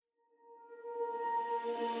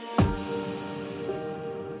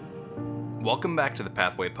Welcome back to the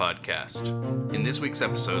Pathway Podcast. In this week's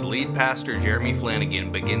episode, lead pastor Jeremy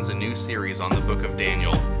Flanagan begins a new series on the book of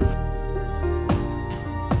Daniel.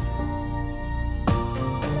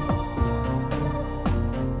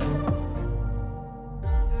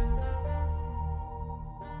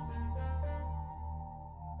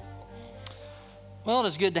 Well, it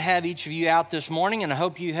is good to have each of you out this morning, and I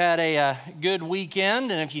hope you had a good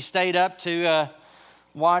weekend. And if you stayed up to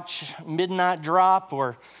watch Midnight Drop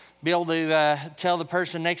or be able to tell the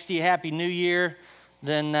person next to you Happy New Year,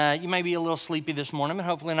 then you may be a little sleepy this morning, but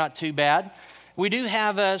hopefully not too bad. We do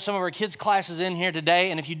have some of our kids' classes in here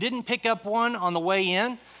today, and if you didn't pick up one on the way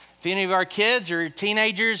in, if any of our kids or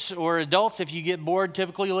teenagers or adults, if you get bored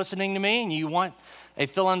typically listening to me and you want a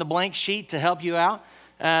fill-in-the-blank sheet to help you out,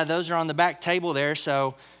 those are on the back table there.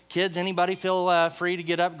 So kids, anybody feel free to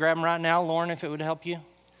get up, grab them right now. Lauren, if it would help you.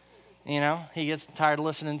 You know, he gets tired of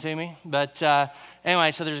listening to me. But anyway,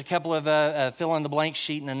 so there's a couple of fill-in-the-blank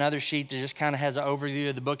sheet and another sheet that just kind of has an overview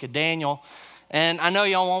of the book of Daniel. And I know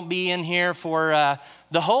y'all won't be in here for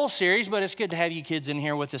the whole series, but it's good to have you kids in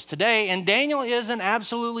here with us today. And Daniel is an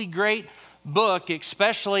absolutely great book,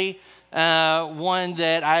 especially one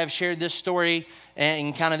that I have shared this story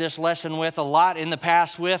and kind of this lesson with a lot in the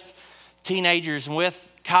past with teenagers and with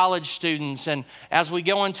college students. And as we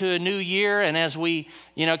go into a new year and as we,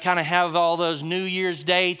 kind of have all those New Year's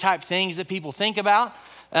Day type things that people think about,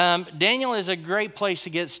 Daniel is a great place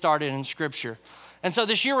to get started in Scripture. And so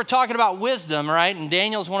this year we're talking about wisdom, right? And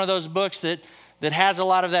Daniel's one of those books that has a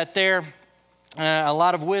lot of that there, a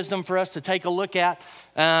lot of wisdom for us to take a look at.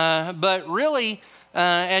 But really,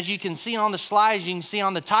 as you can see on the slides, you can see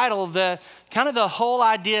on the title, the whole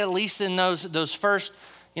idea, at least in those first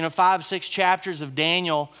 5-6 chapters of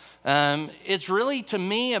Daniel, it's really, to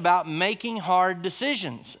me, about making hard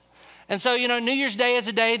decisions. And so, New Year's Day is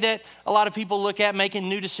a day that a lot of people look at making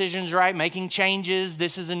new decisions, right? Making changes.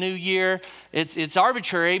 This is a new year. It's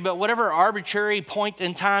arbitrary, but whatever arbitrary point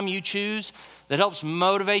in time you choose that helps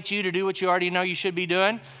motivate you to do what you already know you should be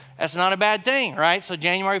doing, that's not a bad thing, right? So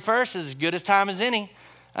January 1st is as good as time as any.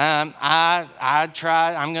 I'm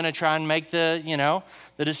going to try and make the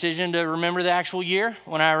decision to remember the actual year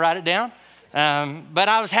when I write it down. But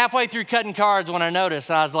I was halfway through cutting cards when I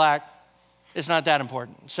noticed. I was like, it's not that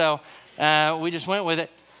important. So we just went with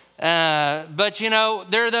it. But,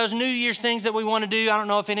 there are those New Year's things that we want to do. I don't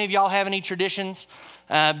know if any of y'all have any traditions.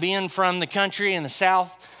 Being from the country in the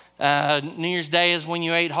South, New Year's Day is when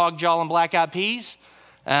you ate hog jaw and black-eyed peas.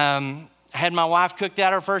 I had my wife cook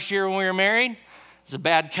that our first year when we were married. It was a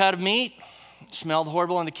bad cut of meat. It smelled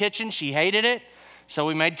horrible in the kitchen. She hated it. So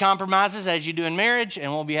we made compromises, as you do in marriage, and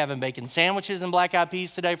we'll be having bacon sandwiches and black-eyed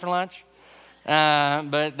peas today for lunch.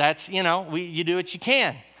 But that's, you do what you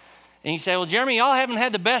can. And you say, well, Jeremy, y'all haven't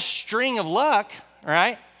had the best string of luck,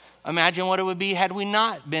 right? Imagine what it would be had we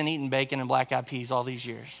not been eating bacon and black-eyed peas all these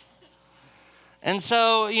years. And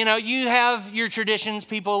so, you have your traditions.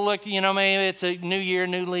 People look, maybe it's a new year,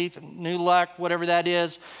 new leaf, new luck, whatever that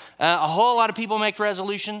is. A whole lot of people make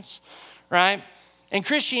resolutions, right? In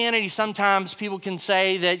Christianity, sometimes people can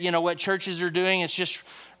say that, what churches are doing, it's just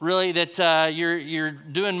really that you're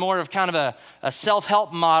doing more of kind of a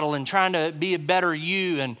self-help model and trying to be a better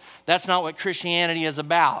you, and that's not what Christianity is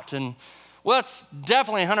about. And well, it's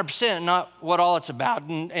definitely 100% not what all it's about.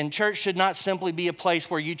 And church should not simply be a place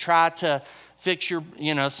where you try to fix your,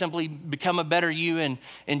 simply become a better you and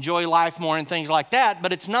enjoy life more and things like that.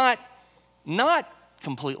 But it's not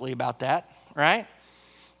completely about that, right?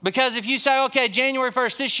 Because if you say, okay, January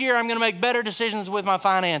 1st this year, I'm going to make better decisions with my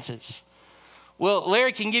finances. Well,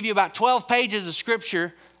 Larry can give you about 12 pages of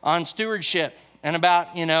scripture on stewardship and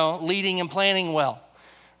about, leading and planning well,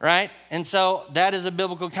 right? And so that is a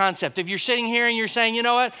biblical concept. If you're sitting here and you're saying, you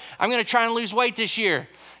know what, I'm going to try and lose weight this year.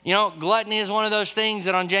 Gluttony is one of those things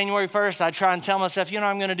that on January 1st, I try and tell myself,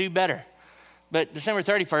 I'm going to do better. But December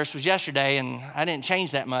 31st was yesterday, and I didn't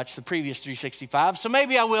change that much the previous 365. So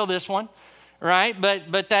maybe I will this one. Right?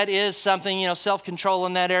 But that is something, self-control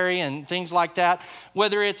in that area and things like that.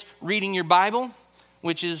 Whether it's reading your Bible,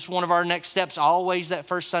 which is one of our next steps always that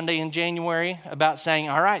first Sunday in January, about saying,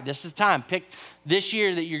 all right, this is time. Pick this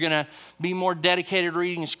year that you're going to be more dedicated to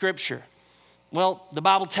reading Scripture. Well, the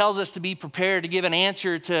Bible tells us to be prepared to give an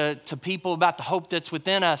answer to people about the hope that's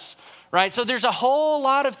within us, right? So there's a whole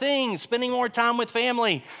lot of things. Spending more time with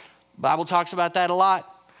family. The Bible talks about that a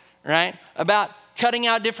lot, right? About cutting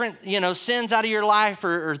out different, sins out of your life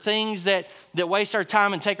or things that waste our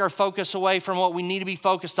time and take our focus away from what we need to be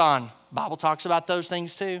focused on. The Bible talks about those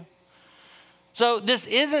things too. So this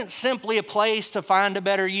isn't simply a place to find a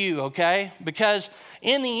better you, okay? Because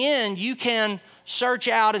in the end, you can search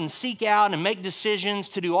out and seek out and make decisions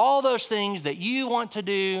to do all those things that you want to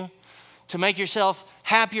do to make yourself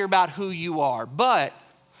happier about who you are. But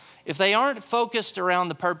if they aren't focused around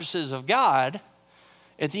the purposes of God,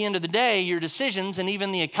 at the end of the day, your decisions and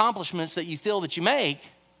even the accomplishments that you feel that you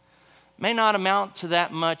make may not amount to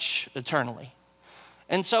that much eternally.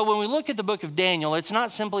 And so when we look at the book of Daniel, it's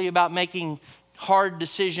not simply about making hard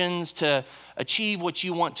decisions to achieve what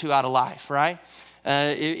you want to out of life, right?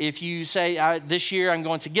 If you say, this year I'm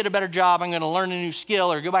going to get a better job, I'm going to learn a new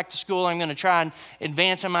skill, or go back to school, I'm going to try and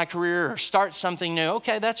advance in my career or start something new,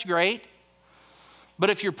 okay, that's great. But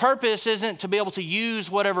if your purpose isn't to be able to use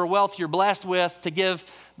whatever wealth you're blessed with to give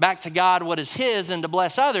back to God what is His and to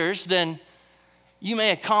bless others, then you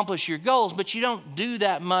may accomplish your goals, but you don't do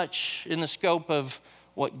that much in the scope of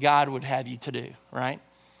what God would have you to do, right?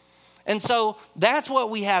 And so that's what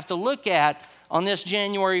we have to look at on this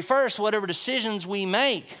January 1st, whatever decisions we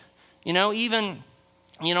make. Even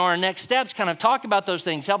our next steps kind of talk about those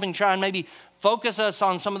things, helping try and maybe focus us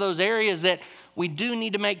on some of those areas that we do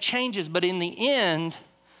need to make changes. But in the end,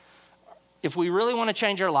 if we really want to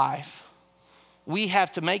change our life, we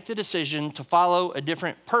have to make the decision to follow a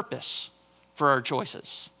different purpose for our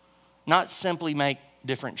choices, not simply make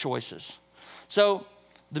different choices. So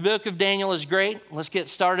the book of Daniel is great. Let's get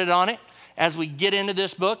started on it. As we get into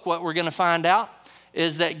this book, what we're going to find out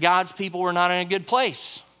is that God's people were not in a good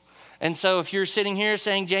place. And so if you're sitting here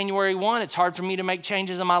saying January 1, it's hard for me to make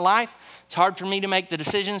changes in my life, it's hard for me to make the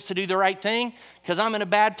decisions to do the right thing because I'm in a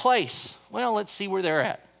bad place. Well, let's see where they're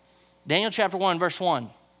at. Daniel chapter 1, verse 1.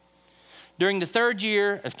 During the 3rd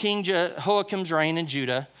year of King Jehoiakim's reign in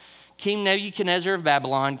Judah, King Nebuchadnezzar of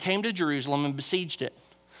Babylon came to Jerusalem and besieged it.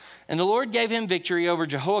 And the Lord gave him victory over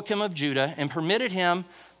Jehoiakim of Judah and permitted him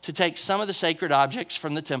to take some of the sacred objects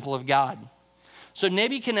from the temple of God. So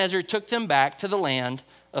Nebuchadnezzar took them back to the land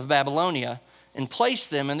of Babylonia and placed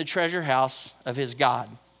them in the treasure house of his God.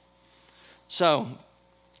 So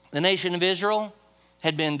the nation of Israel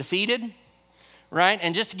had been defeated, right?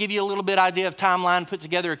 And just to give you a little bit idea of timeline, put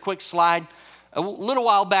together a quick slide. A little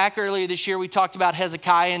while back, earlier this year, we talked about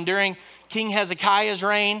Hezekiah. And during King Hezekiah's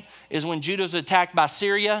reign is when Judah was attacked by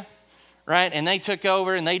Syria, right? And they took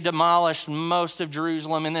over and they demolished most of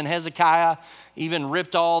Jerusalem. And then Hezekiah even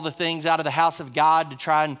ripped all the things out of the house of God to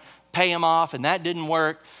try and pay him off. And that didn't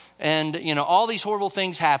work. And, all these horrible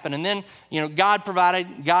things happened. And then, God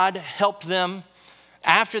provided, God helped them.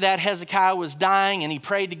 After that, Hezekiah was dying and he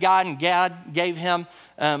prayed to God and God gave him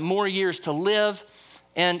more years to live.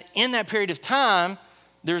 And in that period of time,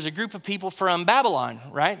 there's a group of people from Babylon,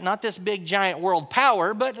 right? Not this big giant world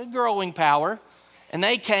power, but a growing power. And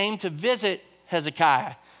they came to visit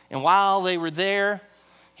Hezekiah. And while they were there,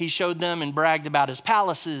 he showed them and bragged about his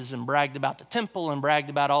palaces and bragged about the temple and bragged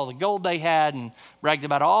about all the gold they had and bragged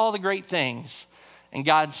about all the great things. And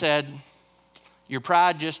God said, your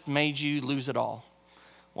pride just made you lose it all.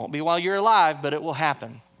 Won't be while you're alive, but it will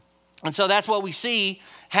happen. And so that's what we see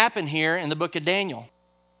happen here in the book of Daniel.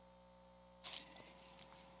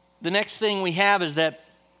 The next thing we have is that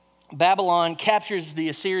Babylon captures the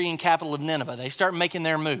Assyrian capital of Nineveh. They start making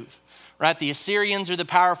their move, right? The Assyrians are the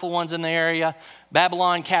powerful ones in the area.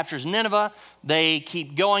 Babylon captures Nineveh. They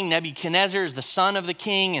keep going. Nebuchadnezzar is the son of the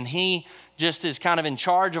king, and he just is kind of in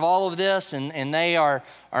charge of all of this, and they are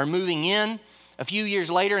moving in. A few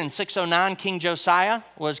years later, in 609, King Josiah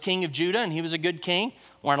was king of Judah, and he was a good king.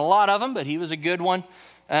 Weren't a lot of them, but he was a good one.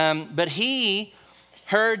 But he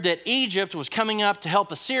heard that Egypt was coming up to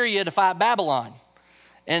help Assyria to fight Babylon.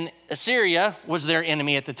 And Assyria was their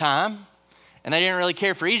enemy at the time. And they didn't really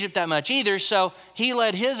care for Egypt that much either. So he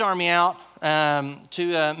led his army out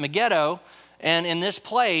to Megiddo. And in this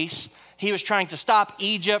place, he was trying to stop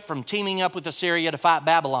Egypt from teaming up with Assyria to fight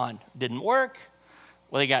Babylon. Didn't work.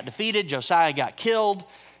 Well, they got defeated. Josiah got killed.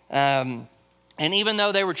 And even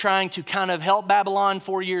though they were trying to kind of help Babylon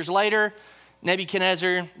 4 years later,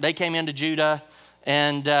 Nebuchadnezzar, they came into Judah.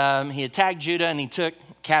 And he attacked Judah and he took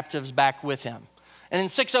captives back with him. And in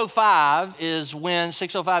 605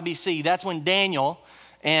 BC, that's when Daniel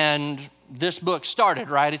and this book started,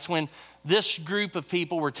 right? It's when this group of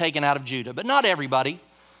people were taken out of Judah, but not everybody.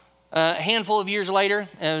 A handful of years later,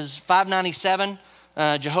 it was 597,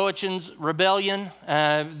 Jehoiachin's rebellion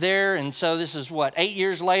there. And so this is 8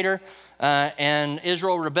 years later, and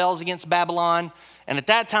Israel rebels against Babylon. And at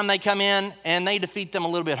that time they come in and they defeat them a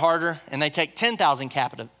little bit harder and they take 10,000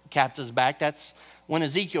 captives back. That's when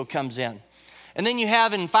Ezekiel comes in. And then you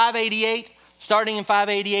have in 588, starting in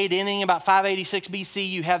 588, ending about 586 BC,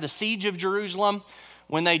 you have the siege of Jerusalem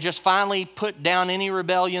when they just finally put down any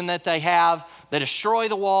rebellion that they have. They destroy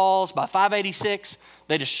the walls. By 586,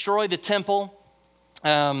 they destroy the temple.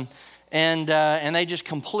 and they just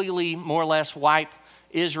completely, more or less, wipe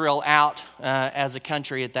Israel out as a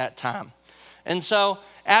country at that time. And so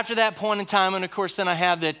after that point in time, and of course then I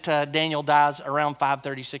have that Daniel dies around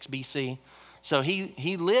 536 BC. So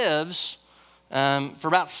he lives for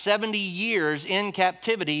about 70 years in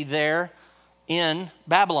captivity there in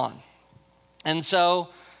Babylon. And so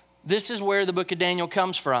this is where the book of Daniel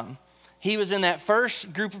comes from. He was in that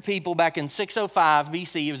first group of people back in 605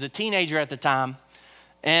 BC. He was a teenager at the time,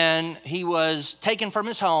 and he was taken from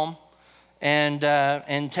his home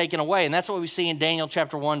and taken away. And that's what we see in Daniel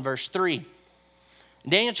chapter 1, verse 3. In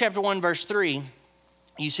Daniel chapter 1, verse 3,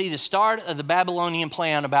 you see the start of the Babylonian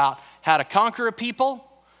plan about how to conquer a people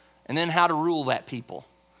and then how to rule that people.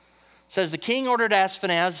 It says, the king ordered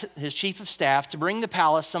Ashpenaz, his chief of staff, to bring to the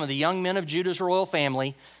palace some of the young men of Judah's royal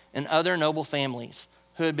family and other noble families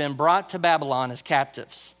who had been brought to Babylon as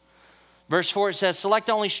captives. Verse 4, it says, select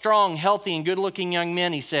only strong, healthy, and good-looking young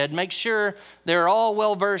men, he said. Make sure they're all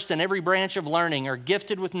well-versed in every branch of learning, are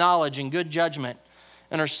gifted with knowledge and good judgment,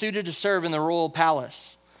 and are suited to serve in the royal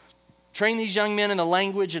palace. Train these young men in the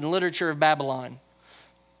language and literature of Babylon.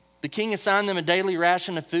 The king assigned them a daily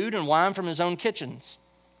ration of food and wine from his own kitchens.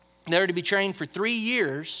 They were to be trained for 3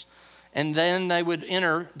 years, and then they would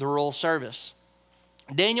enter the royal service.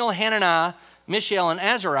 Daniel, Hananiah, Mishael, and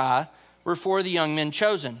Azariah were 4 of the young men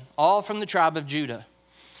chosen, all from the tribe of Judah.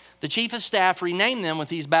 The chief of staff renamed them with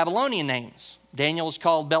these Babylonian names. Daniel was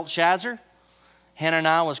called Belteshazzar,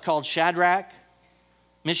 Hananiah was called Shadrach,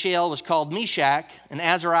 Mishael was called Meshach, and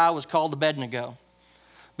Azariah was called Abednego.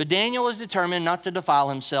 But Daniel was determined not to defile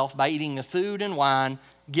himself by eating the food and wine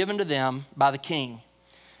given to them by the king.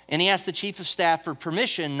 And he asked the chief of staff for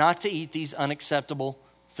permission not to eat these unacceptable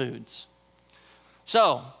foods.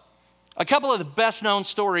 So, a couple of the best known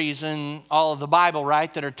stories in all of the Bible,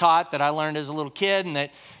 right, that are taught that I learned as a little kid and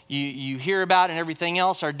that you hear about and everything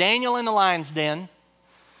else are Daniel in the lion's den,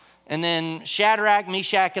 and then Shadrach,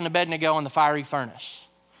 Meshach, and Abednego in the fiery furnace.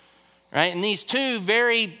 Right? And these 2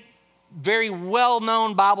 very, very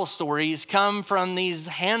well-known Bible stories come from these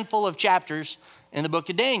handful of chapters in the book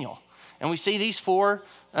of Daniel. And we see these 4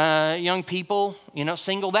 young people,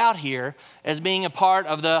 singled out here as being a part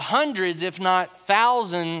of the hundreds, if not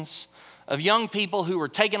thousands, of young people who were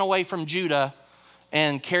taken away from Judah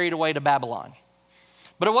and carried away to Babylon.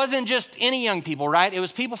 But it wasn't just any young people, right? It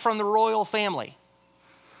was people from the royal family.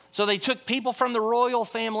 So they took people from the royal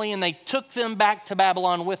family and they took them back to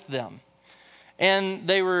Babylon with them. And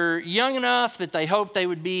they were young enough that they hoped they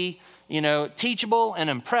would be, teachable and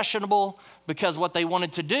impressionable, because what they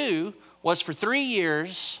wanted to do was for 3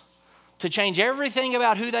 years to change everything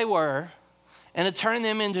about who they were and to turn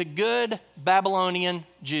them into good Babylonian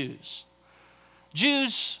Jews.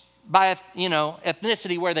 Jews by,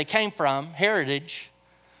 ethnicity where they came from, heritage,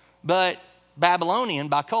 but Babylonian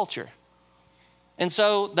by culture. And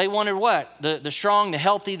so they wanted what? The strong, the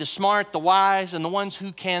healthy, the smart, the wise, and the ones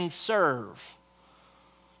who can serve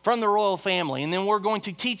from the royal family. And then we're going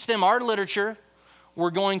to teach them our literature.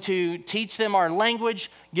 We're going to teach them our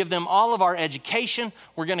language, give them all of our education.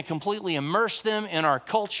 We're going to completely immerse them in our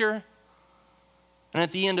culture. And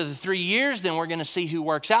at the end of the 3 years, then we're going to see who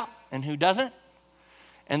works out and who doesn't.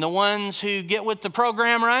 And the ones who get with the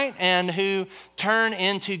program right and who turn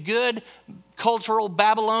into good cultural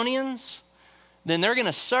Babylonians, then they're going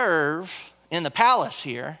to serve in the palace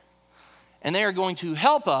here, and they are going to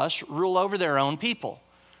help us rule over their own people,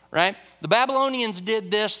 right? The Babylonians did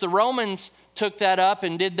this. The Romans took that up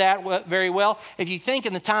and did that very well. If you think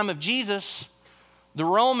in the time of Jesus, the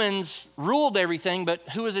Romans ruled everything, but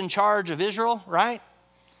who was in charge of Israel, right?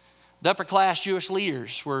 The upper class Jewish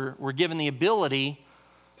leaders were given the ability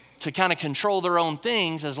to kind of control their own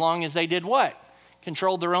things as long as they did what?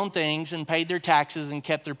 Controlled their own things and paid their taxes and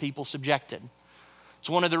kept their people subjected. It's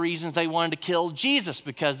one of the reasons they wanted to kill Jesus,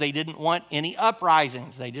 because they didn't want any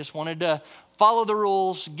uprisings. They just wanted to follow the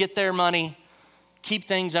rules, get their money, keep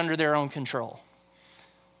things under their own control.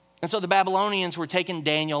 And so the Babylonians were taking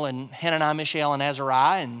Daniel and Hananiah, Mishael, and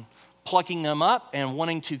Azariah and plucking them up and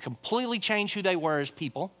wanting to completely change who they were as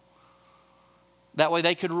people. That way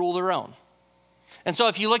they could rule their own. And so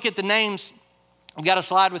if you look at the names, I've got a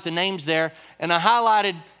slide with the names there, and I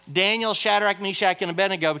highlighted Daniel, Shadrach, Meshach, and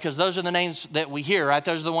Abednego because those are the names that we hear, right?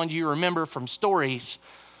 Those are the ones you remember from stories.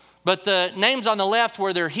 But the names on the left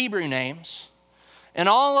were their Hebrew names, and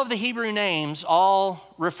all of the Hebrew names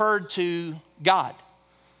all referred to God.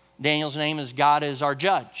 Daniel's name is God is our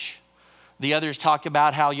judge. The others talk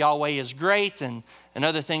about how Yahweh is great and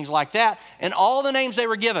other things like that. And all the names they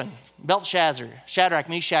were given, Belteshazzar, Shadrach,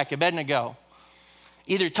 Meshach, Abednego,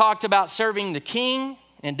 either talked about serving the king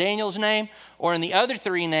in Daniel's name, or in the other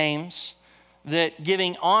 3 names, that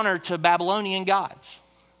giving honor to Babylonian gods,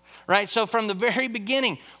 right? So from the very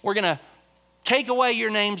beginning, we're going to take away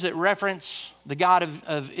your names that reference the God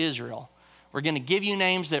of Israel. We're going to give you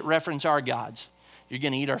names that reference our gods. You're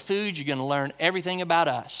going to eat our food. You're going to learn everything about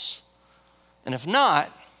us. And if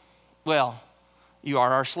not, well, you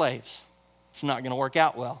are our slaves. It's not going to work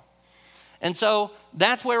out well. And so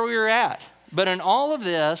that's where we were at. But in all of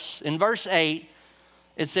this, in verse 8,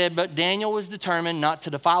 it said, but Daniel was determined not to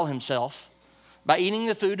defile himself by eating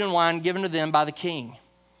the food and wine given to them by the king.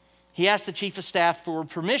 He asked the chief of staff for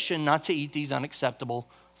permission not to eat these unacceptable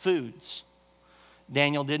foods.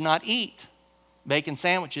 Daniel did not eat bacon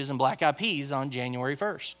sandwiches and black-eyed peas on January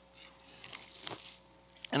 1st.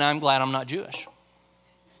 And I'm glad I'm not Jewish.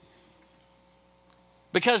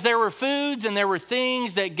 Because there were foods and there were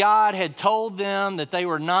things that God had told them that they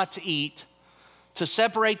were not to eat to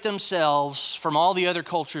separate themselves from all the other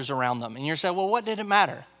cultures around them. And you're saying, well, what did it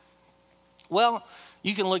matter? Well,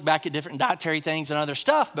 you can look back at different dietary things and other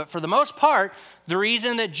stuff, but for the most part, the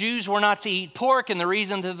reason that Jews were not to eat pork and the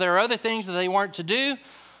reason that there are other things that they weren't to do,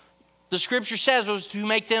 the scripture says was to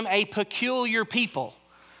make them a peculiar people.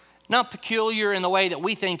 Not peculiar in the way that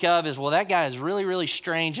we think of as, well, that guy is really, really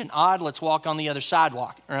strange and odd. Let's walk on the other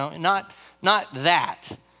sidewalk. Not that.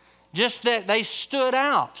 Just that they stood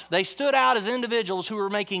out. They stood out as individuals who were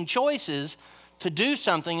making choices to do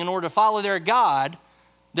something in order to follow their God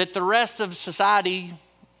that the rest of society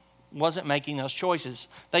wasn't making those choices.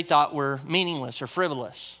 They thought were meaningless or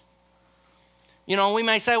frivolous. We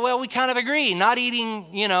may say, well, we kind of agree. Not eating,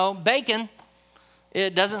 bacon,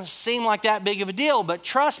 it doesn't seem like that big of a deal. But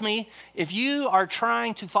trust me, if you are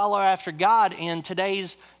trying to follow after God in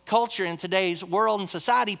today's culture, in today's world and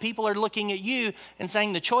society, people are looking at you and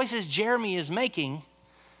saying the choices Jeremy is making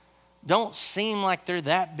don't seem like they're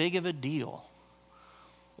that big of a deal.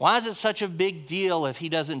 Why is it such a big deal if he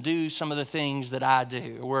doesn't do some of the things that I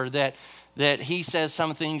do, or that he says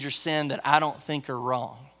some things are sin that I don't think are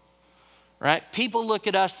wrong, right? People look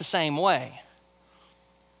at us the same way.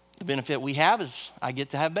 The benefit we have is I get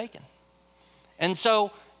to have bacon. And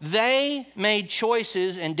so they made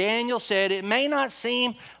choices, and Daniel said, it may not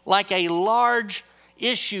seem like a large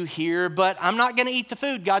issue here, but I'm not going to eat the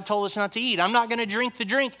food God told us not to eat. I'm not going to drink the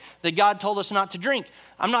drink that God told us not to drink.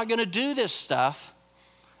 I'm not going to do this stuff.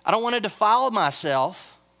 I don't want to defile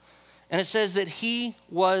myself. And it says that he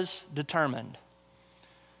was determined.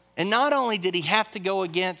 And not only did he have to go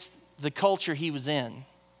against the culture he was in,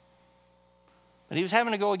 but he was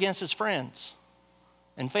having to go against his friends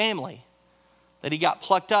and family that he got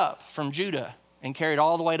plucked up from Judah and carried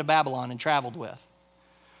all the way to Babylon and traveled with.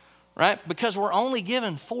 Right? Because we're only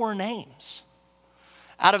given 4 names.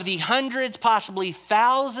 Out of the hundreds, possibly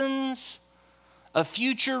thousands of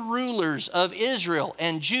future rulers of Israel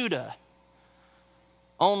and Judah,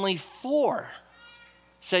 only 4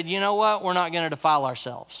 said, you know what, we're not going to defile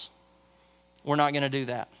ourselves. We're not going to do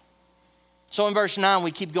that. So in verse 9,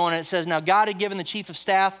 we keep going, and it says, now God had given the chief of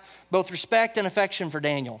staff both respect and affection for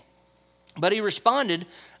Daniel. But he responded,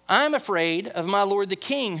 I'm afraid of my lord the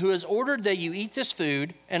king, who has ordered that you eat this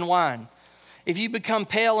food and wine. If you become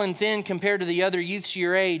pale and thin compared to the other youths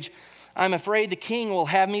your age, I'm afraid the king will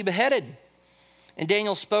have me beheaded. And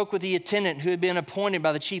Daniel spoke with the attendant who had been appointed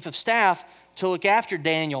by the chief of staff to look after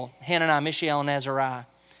Daniel, Hananiah, Mishael, and Azariah.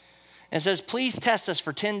 And says, please test us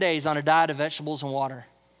for 10 days on a diet of vegetables and water.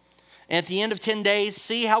 And at the end of 10 days,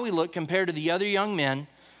 see how we look compared to the other young men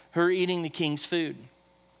who are eating the king's food.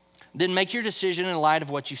 Then make your decision in light of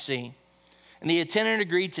what you see. And the attendant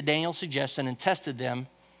agreed to Daniel's suggestion and tested them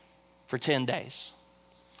for 10 days.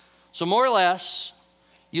 So more or less,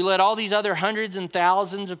 you let all these other hundreds and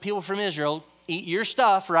thousands of people from Israel eat your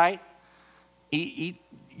stuff, right? Eat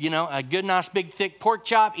a good, nice, big, thick pork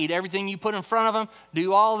chop. Eat everything you put in front of them.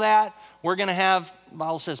 Do all that. We're going to have, the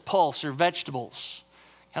Bible says, pulse or vegetables,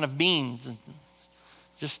 kind of beans and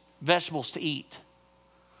just vegetables to eat.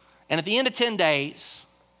 And at the end of 10 days,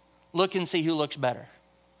 look and see who looks better.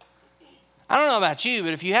 I don't know about you,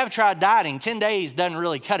 but if you have tried dieting, 10 days doesn't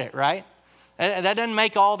really cut it, right? That doesn't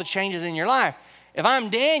make all the changes in your life. If I'm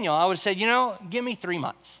Daniel, I would have said, give me 3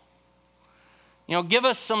 months. Give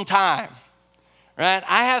us some time, right?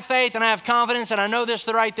 I have faith and I have confidence and I know this is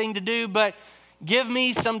the right thing to do, but give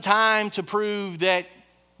me some time to prove that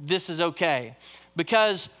this is okay.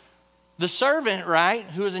 Because the servant, right,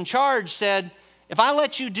 who was in charge said, if I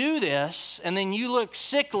let you do this and then you look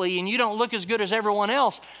sickly and you don't look as good as everyone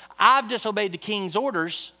else, I've disobeyed the king's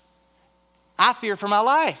orders. I fear for my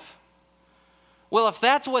life. Well, if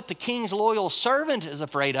that's what the king's loyal servant is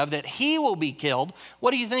afraid of, that he will be killed,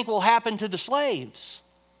 what do you think will happen to the slaves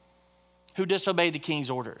who disobeyed the king's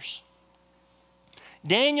orders?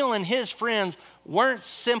 Daniel and his friends weren't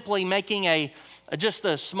simply making just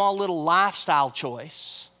a small little lifestyle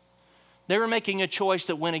choice. They were making a choice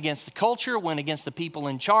that went against the culture, went against the people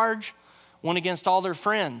in charge, went against all their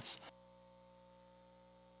friends.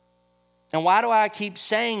 And why do I keep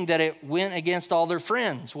saying that it went against all their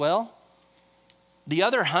friends? Well, the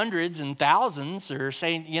other hundreds and thousands are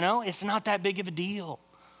saying, it's not that big of a deal.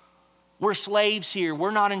 We're slaves here.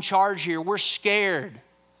 We're not in charge here. We're scared.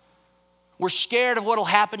 We're scared of what will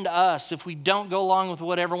happen to us if we don't go along with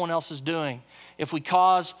what everyone else is doing, if we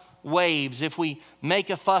cause waves, if we make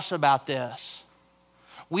a fuss about this.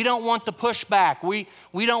 We don't want the pushback. We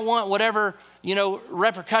don't want whatever,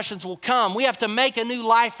 repercussions will come. We have to make a new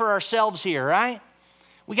life for ourselves here, right?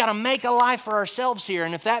 We got to make a life for ourselves here.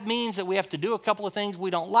 And if that means that we have to do a couple of things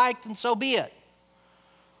we don't like, then so be it.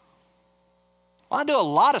 Well, I do a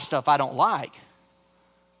lot of stuff I don't like.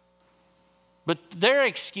 But their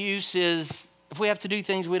excuse is if we have to do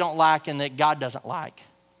things we don't like and that God doesn't like.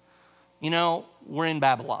 We're in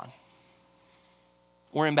Babylon.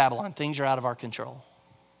 We're in Babylon. Things are out of our control.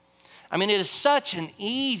 It is such an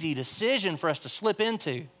easy decision for us to slip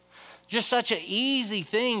into. Just such an easy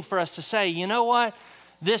thing for us to say, you know what?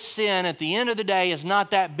 This sin at the end of the day is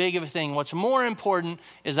not that big of a thing. What's more important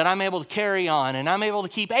is that I'm able to carry on and I'm able to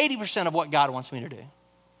keep 80% of what God wants me to do.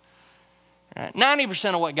 Right?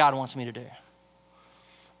 90% of what God wants me to do.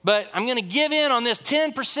 But I'm going to give in on this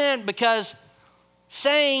 10% because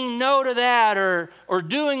saying no to that or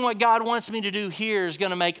doing what God wants me to do here is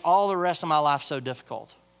going to make all the rest of my life so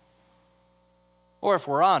difficult. Or if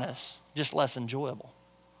we're honest, just less enjoyable.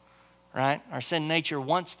 Right? Our sin nature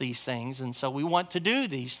wants these things, and so we want to do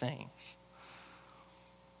these things.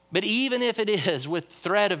 But even if it is with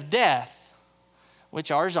threat of death,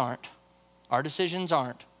 which ours aren't, our decisions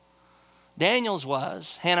aren't. Daniel's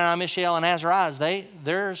was, Hananiah, Mishael, and Azariah,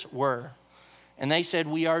 theirs were. And they said,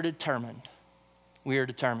 we are determined. We are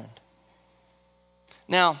determined.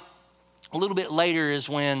 Now, a little bit later is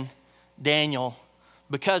when Daniel,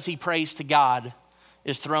 because he prays to God,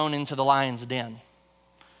 is thrown into the lion's den.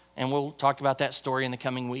 And we'll talk about that story in the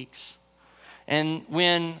coming weeks. And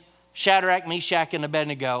when Shadrach, Meshach, and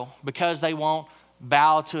Abednego, because they won't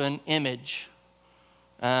bow to an image,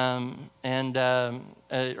 or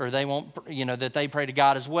they won't, that they pray to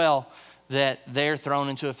God as well, that they're thrown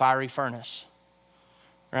into a fiery furnace,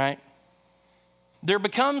 right? There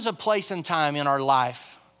becomes a place and time in our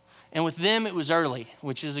life, and with them it was early,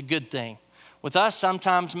 which is a good thing. With us,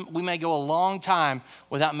 sometimes we may go a long time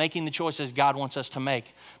without making the choices God wants us to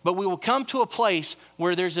make. But we will come to a place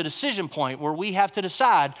where there's a decision point where we have to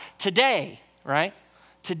decide today, right?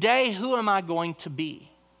 Today, who am I going to be?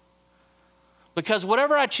 Because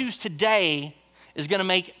whatever I choose today is going to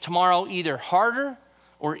make tomorrow either harder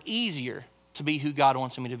or easier to be who God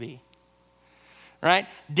wants me to be. Right?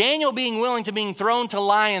 Daniel being willing to being thrown to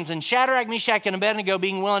lions and Shadrach, Meshach, and Abednego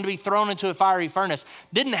being willing to be thrown into a fiery furnace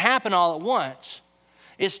didn't happen all at once.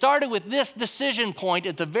 It started with this decision point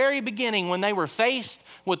at the very beginning when they were faced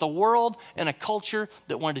with a world and a culture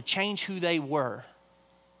that wanted to change who they were.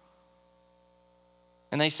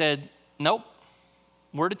 And they said, nope,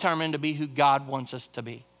 we're determined to be who God wants us to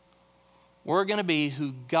be. We're going to be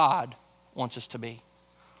who God wants us to be.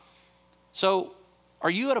 So, are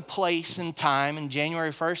you at a place in time, and January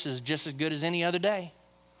 1st is just as good as any other day,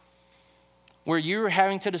 where you're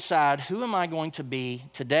having to decide, who am I going to be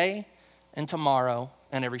today and tomorrow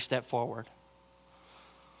and every step forward?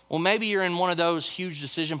 Well, maybe you're in one of those huge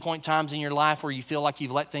decision point times in your life where you feel like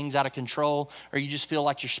you've let things out of control, or you just feel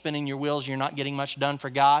like you're spinning your wheels, you're not getting much done for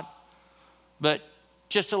God. But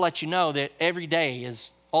just to let you know that every day is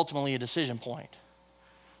ultimately a decision point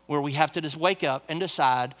where we have to just wake up and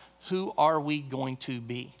decide, who are we going to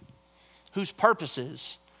be? Whose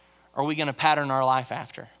purposes are we going to pattern our life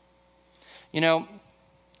after?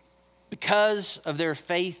 Because of their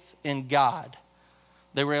faith in God,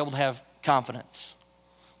 they were able to have confidence.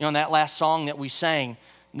 In that last song that we sang,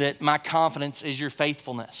 that my confidence is your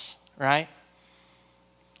faithfulness, right?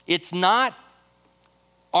 It's not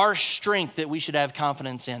our strength that we should have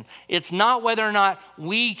confidence in. It's not whether or not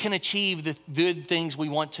we can achieve the good things we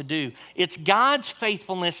want to do. It's God's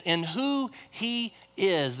faithfulness in who He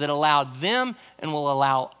is that allowed them and will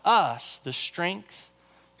allow us the strength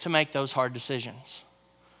to make those hard decisions.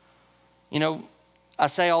 I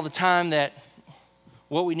say all the time that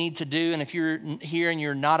what we need to do, and if you're here and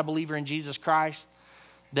you're not a believer in Jesus Christ,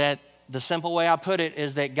 that the simple way I put it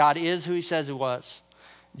is that God is who He says He was.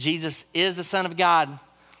 Jesus is the Son of God,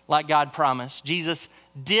 like God promised. Jesus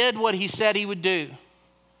did what He said He would do,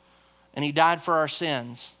 and He died for our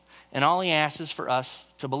sins. And all He asks is for us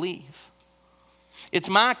to believe. It's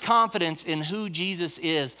my confidence in who Jesus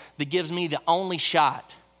is that gives me the only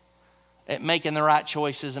shot at making the right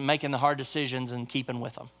choices and making the hard decisions and keeping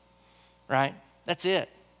with them, right? That's it.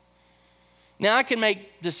 Now, I can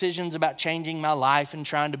make decisions about changing my life and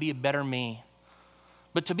trying to be a better me.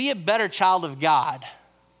 But to be a better child of God,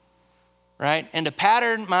 right, and to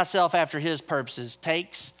pattern myself after his purposes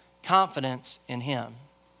takes confidence in him.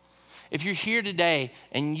 If you're here today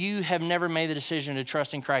and you have never made the decision to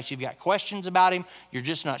trust in Christ, you've got questions about him, you're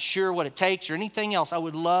just not sure what it takes or anything else, I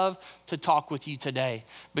would love to talk with you today.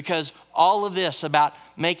 Because all of this about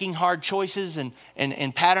making hard choices and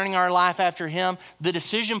patterning our life after him, the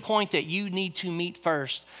decision point that you need to meet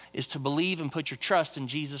first is to believe and put your trust in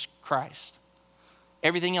Jesus Christ.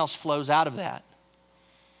 Everything else flows out of that.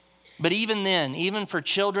 But even then, even for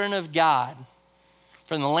children of God,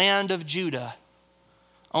 from the land of Judah,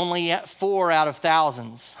 only 4 out of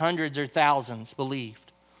thousands, hundreds or thousands,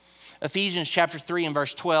 believed. Ephesians chapter 3 and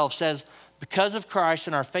verse 12 says, because of Christ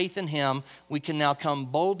and our faith in him, we can now come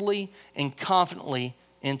boldly and confidently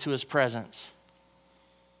into his presence.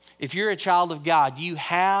 If you're a child of God, you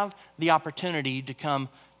have the opportunity to come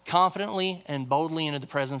confidently and boldly into the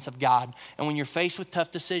presence of God. And when you're faced with tough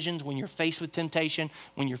decisions, when you're faced with temptation,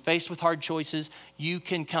 when you're faced with hard choices, you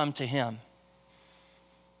can come to him.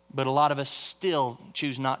 But a lot of us still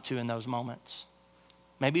choose not to in those moments.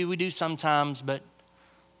 Maybe we do sometimes, but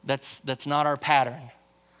that's not our pattern.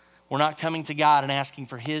 We're not coming to God and asking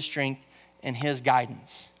for his strength and his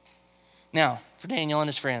guidance. Now, for Daniel and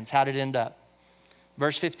his friends, how did it end up?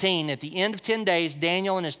 Verse 15, at the end of 10 days,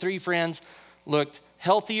 Daniel and his 3 friends looked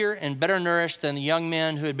healthier and better nourished than the young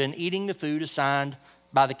men who had been eating the food assigned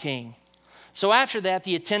by the king. So after that,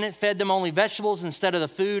 the attendant fed them only vegetables instead of the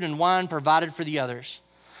food and wine provided for the others.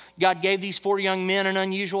 God gave these 4 young men an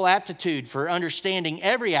unusual aptitude for understanding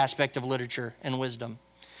every aspect of literature and wisdom.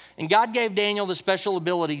 And God gave Daniel the special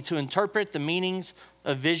ability to interpret the meanings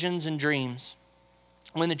of visions and dreams.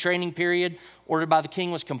 When the training period ordered by the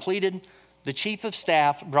king was completed, the chief of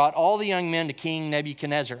staff brought all the young men to King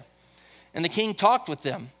Nebuchadnezzar. And the king talked with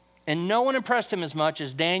them, and no one impressed him as much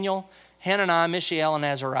as Daniel, Hananiah, Mishael, and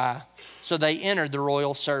Azariah. So they entered the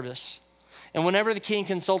royal service. And whenever the king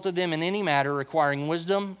consulted them in any matter requiring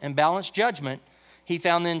wisdom and balanced judgment, he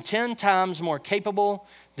found them 10 times more capable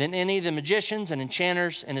than any of the magicians and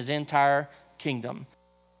enchanters in his entire kingdom.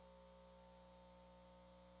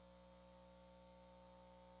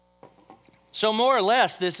 So more or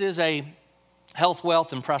less, this is a health,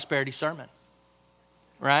 wealth, and prosperity sermon,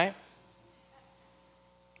 right?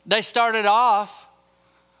 They started off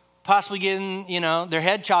possibly getting, their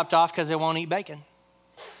head chopped off because they won't eat bacon.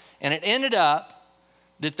 And it ended up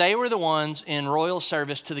that they were the ones in royal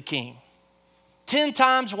service to the king. 10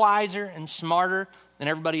 times wiser and smarter than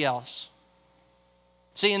everybody else.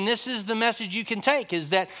 See, and this is the message you can take,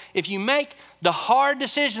 is that if you make the hard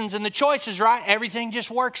decisions and the choices right, everything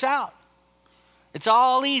just works out. It's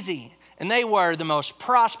all easy. And they were the most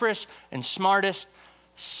prosperous and smartest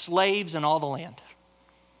slaves in all the land.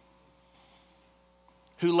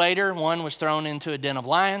 Who later, one was thrown into a den of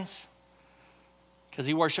lions because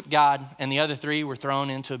he worshiped God, and the other 3 were thrown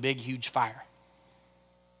into a big, huge fire.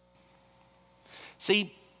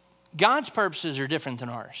 See, God's purposes are different than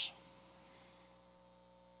ours.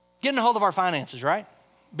 Getting a hold of our finances, right?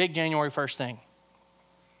 Big January 1st thing.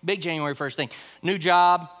 Big January 1st thing. New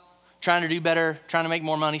job, trying to do better, trying to make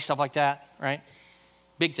more money, stuff like that, right?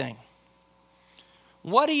 Big thing.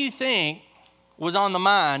 What do you think was on the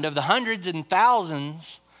mind of the hundreds and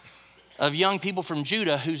thousands of young people from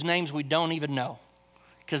Judah whose names we don't even know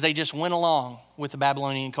because they just went along with the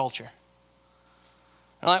Babylonian culture?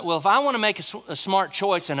 They're like, well, if I want to make a smart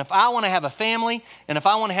choice, and if I want to have a family, and if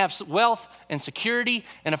I want to have wealth and security,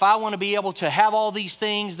 and if I want to be able to have all these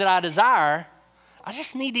things that I desire, I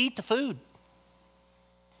just need to eat the food.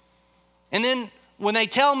 And then when they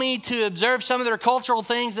tell me to observe some of their cultural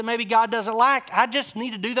things that maybe God doesn't like, I just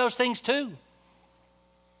need to do those things too.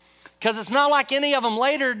 Because it's not like any of them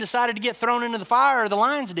later decided to get thrown into the fire or the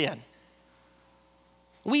lion's den.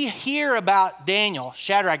 We hear about Daniel,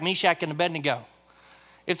 Shadrach, Meshach, and Abednego.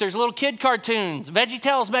 If there's little kid cartoons,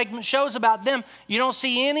 VeggieTales make shows about them, you don't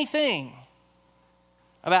see anything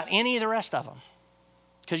about any of the rest of them.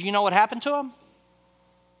 Because you know what happened to them?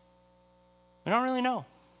 We don't really know.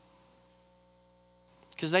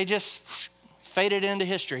 Because they just faded into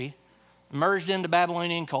history, merged into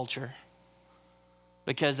Babylonian culture,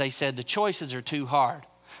 because they said the choices are too hard.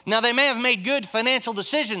 Now, they may have made good financial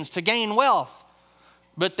decisions to gain wealth,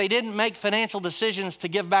 but they didn't make financial decisions to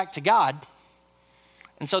give back to God,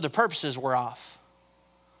 and so their purposes were off.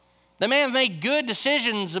 They may have made good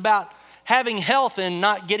decisions about having health and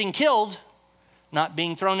not getting killed, not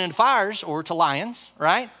being thrown into fires or to lions,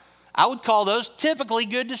 right? I would call those typically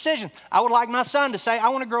good decisions. I would like my son to say, I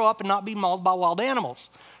want to grow up and not be mauled by wild animals,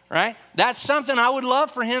 right? That's something I would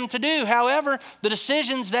love for him to do. However, the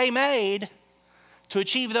decisions they made to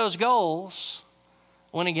achieve those goals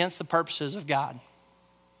went against the purposes of God,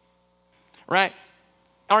 right?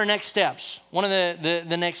 Our next steps, one of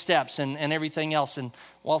the next steps and everything else, and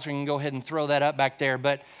Walter can go ahead and throw that up back there,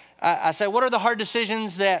 but I say, what are the hard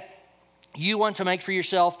decisions that you want to make for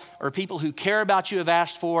yourself, or people who care about you have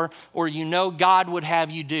asked for, or you know God would have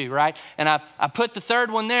you do, right? And I put the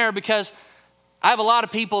third one there because I have a lot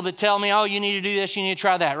of people that tell me, oh, you need to do this, you need to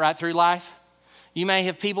try that, right, through life. You may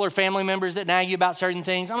have people or family members that nag you about certain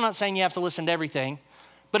things. I'm not saying you have to listen to everything,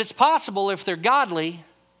 but it's possible if they're godly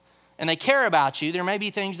and they care about you, there may be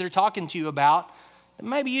things they're talking to you about that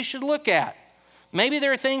maybe you should look at. Maybe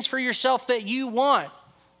there are things for yourself that you want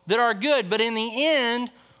that are good, but in the end,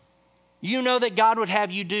 you know that God would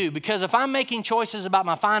have you do. Because if I'm making choices about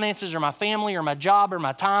my finances or my family or my job or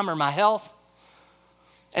my time or my health,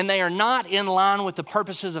 and they are not in line with the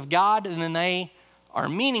purposes of God, then they are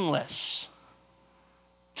meaningless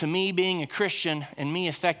to me being a Christian and me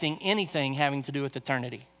affecting anything having to do with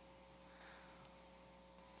eternity.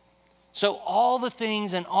 So all the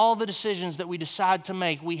things and all the decisions that we decide to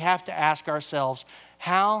make, we have to ask ourselves,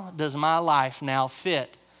 how does my life now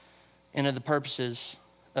fit into the purposes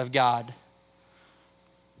of God?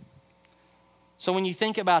 So when you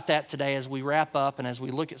think about that today as we wrap up and as we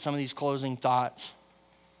look at some of these closing thoughts,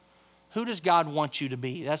 who does God want you to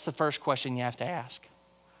be? That's the first question you have to ask.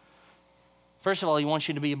 First of all, He wants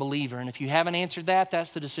you to be a believer. And if you haven't answered that,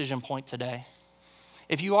 that's the decision point today.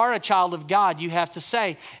 If you are a child of God, you have to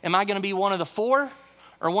say, am I going to be one of the 4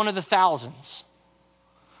 or one of the thousands?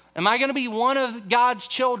 Am I going to be one of God's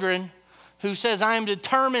children who says, I am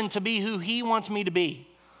determined to be who He wants me to be?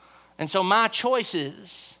 And so my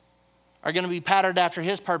choices are going to be patterned after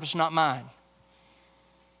His purpose, not mine.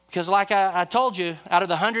 Because like I told you, out of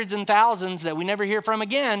the hundreds and thousands that we never hear from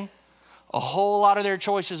again, a whole lot of their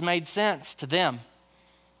choices made sense to them,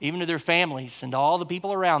 even to their families and to all the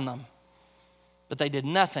people around them. But they did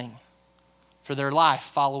nothing for their life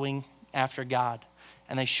following after God.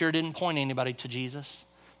 And they sure didn't point anybody to Jesus.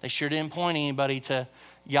 They sure didn't point anybody to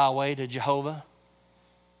Yahweh, to Jehovah.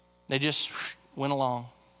 They just went along.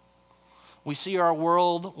 We see our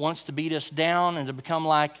world wants to beat us down and to become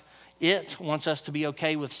like it, wants us to be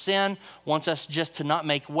okay with sin, wants us just to not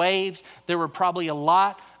make waves. There were probably a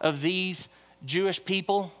lot of these Jewish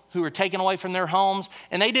people who were taken away from their homes,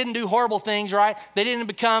 and they didn't do horrible things, right? They didn't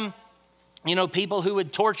become, people who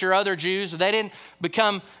would torture other Jews. They didn't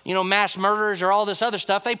become, mass murderers or all this other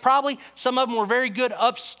stuff. They probably, some of them were very good,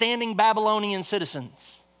 upstanding Babylonian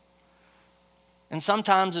citizens. And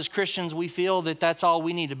sometimes as Christians, we feel that that's all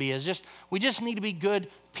we need to be. We just need to be good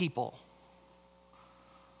people.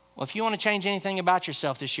 Well, if you want to change anything about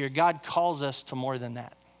yourself this year, God calls us to more than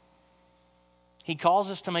that. He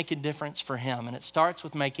calls us to make a difference for Him. And it starts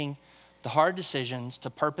with making the hard decisions to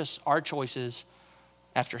purpose our choices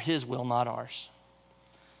after His will, not ours.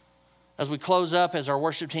 As we close up, as our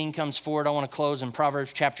worship team comes forward, I want to close in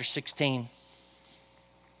Proverbs chapter 16.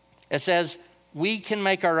 It says, we can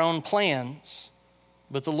make our own plans,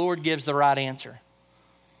 but the Lord gives the right answer.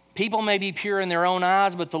 People may be pure in their own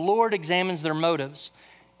eyes, but the Lord examines their motives.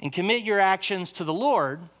 And commit your actions to the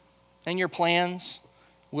Lord, and your plans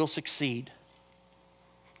will succeed.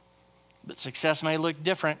 But success may look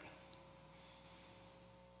different.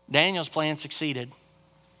 Daniel's plan succeeded.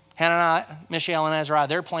 Hananiah, Mishael, and Azariah,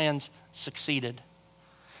 their plans succeeded.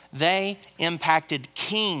 They impacted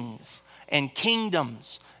kings and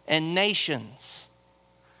kingdoms and nations.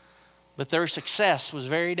 But their success was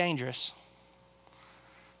very dangerous.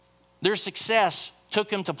 Their success took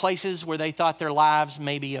them to places where they thought their lives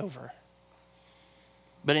may be over.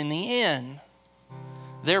 But in the end,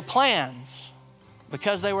 their plans,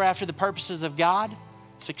 because they were after the purposes of God,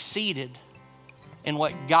 succeeded in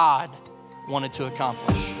what God wanted to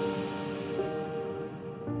accomplish.